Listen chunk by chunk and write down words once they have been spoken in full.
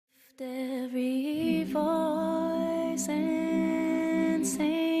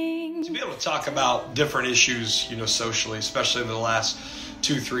talk about different issues, socially, especially in the last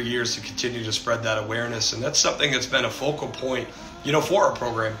 2-3 years, to continue to spread that awareness. And that's something that's been a focal point, for our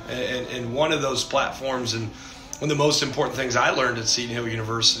program. And one of those platforms, and one of the most important things I learned at Seton Hill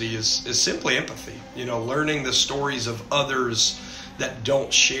University is simply empathy. Learning the stories of others that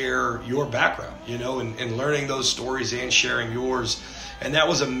don't share your background, and learning those stories and sharing yours. And that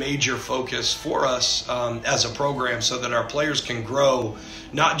was a major focus for us as a program, so that our players can grow,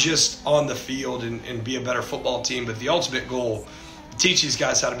 not just on the field and be a better football team, but the ultimate goal, teach these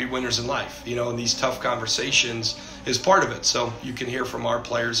guys how to be winners in life, and these tough conversations is part of it. So you can hear from our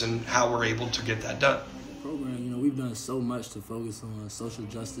players and how we're able to get that done. Program, we've done so much to focus on social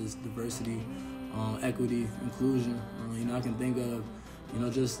justice, diversity, equity, inclusion. I can think of,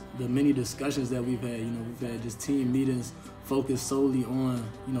 just the many discussions that we've had. We've had just team meetings focused solely on,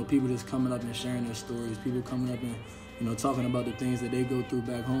 people just coming up and sharing their stories, people coming up and, talking about the things that they go through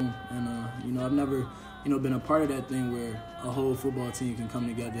back home. And, I've never, been a part of that thing where a whole football team can come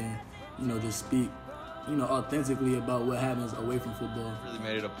together and, just speak, authentically about what happens away from football. Really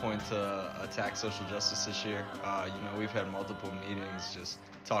made it a point to attack social justice this year. We've had multiple meetings just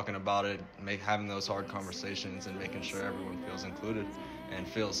talking about it, having those hard conversations and making sure everyone feels included and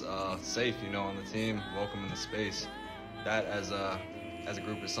feels safe, on the team, welcome in the space. That as a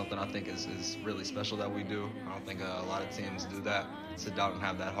group is something I think is really special that we do. I don't think a lot of teams do that. Sit down and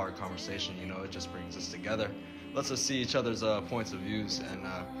have that hard conversation, it just brings us together. Lets us see each other's points of views, and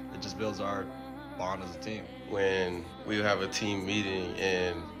it just builds our bond as a team. When we have a team meeting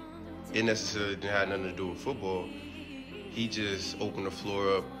and it necessarily didn't have nothing to do with football, he just opened the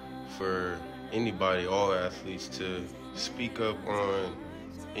floor up for anybody, all athletes, to speak up on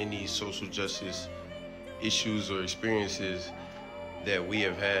any social justice issues or experiences that we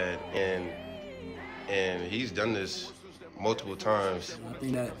have had, and he's done this multiple times. I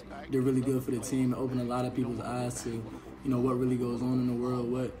think that they're really good for the team and open a lot of people's eyes to, what really goes on in the world,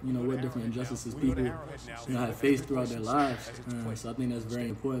 what different injustices people, have faced throughout their lives. So I think that's very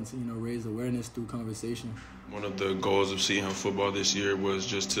important to, raise awareness through conversation. One of the goals of Seton Hill football this year was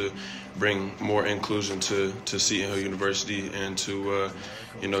just to bring more inclusion to Seton Hill University, and to,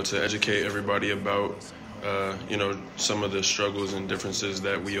 to educate everybody about, some of the struggles and differences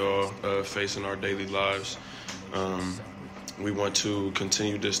that we all face in our daily lives. We want to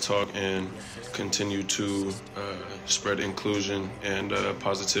continue this talk and continue to spread inclusion and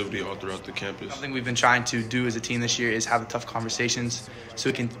positivity all throughout the campus. Something we've been trying to do as a team this year is have the tough conversations so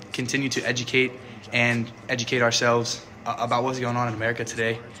we can continue to educate ourselves about what's going on in America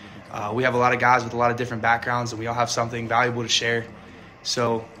today. We have a lot of guys with a lot of different backgrounds, and we all have something valuable to share.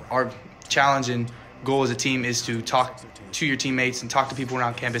 So our challenge and goal as a team is to talk to your teammates and talk to people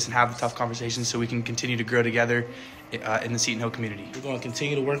around campus and have the tough conversations so we can continue to grow together in the Seton Hill community. We're going to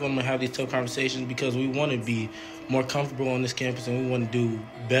continue to work on them and have these tough conversations because we want to be more comfortable on this campus, and we want to do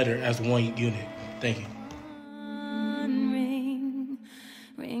better as one unit. Thank you.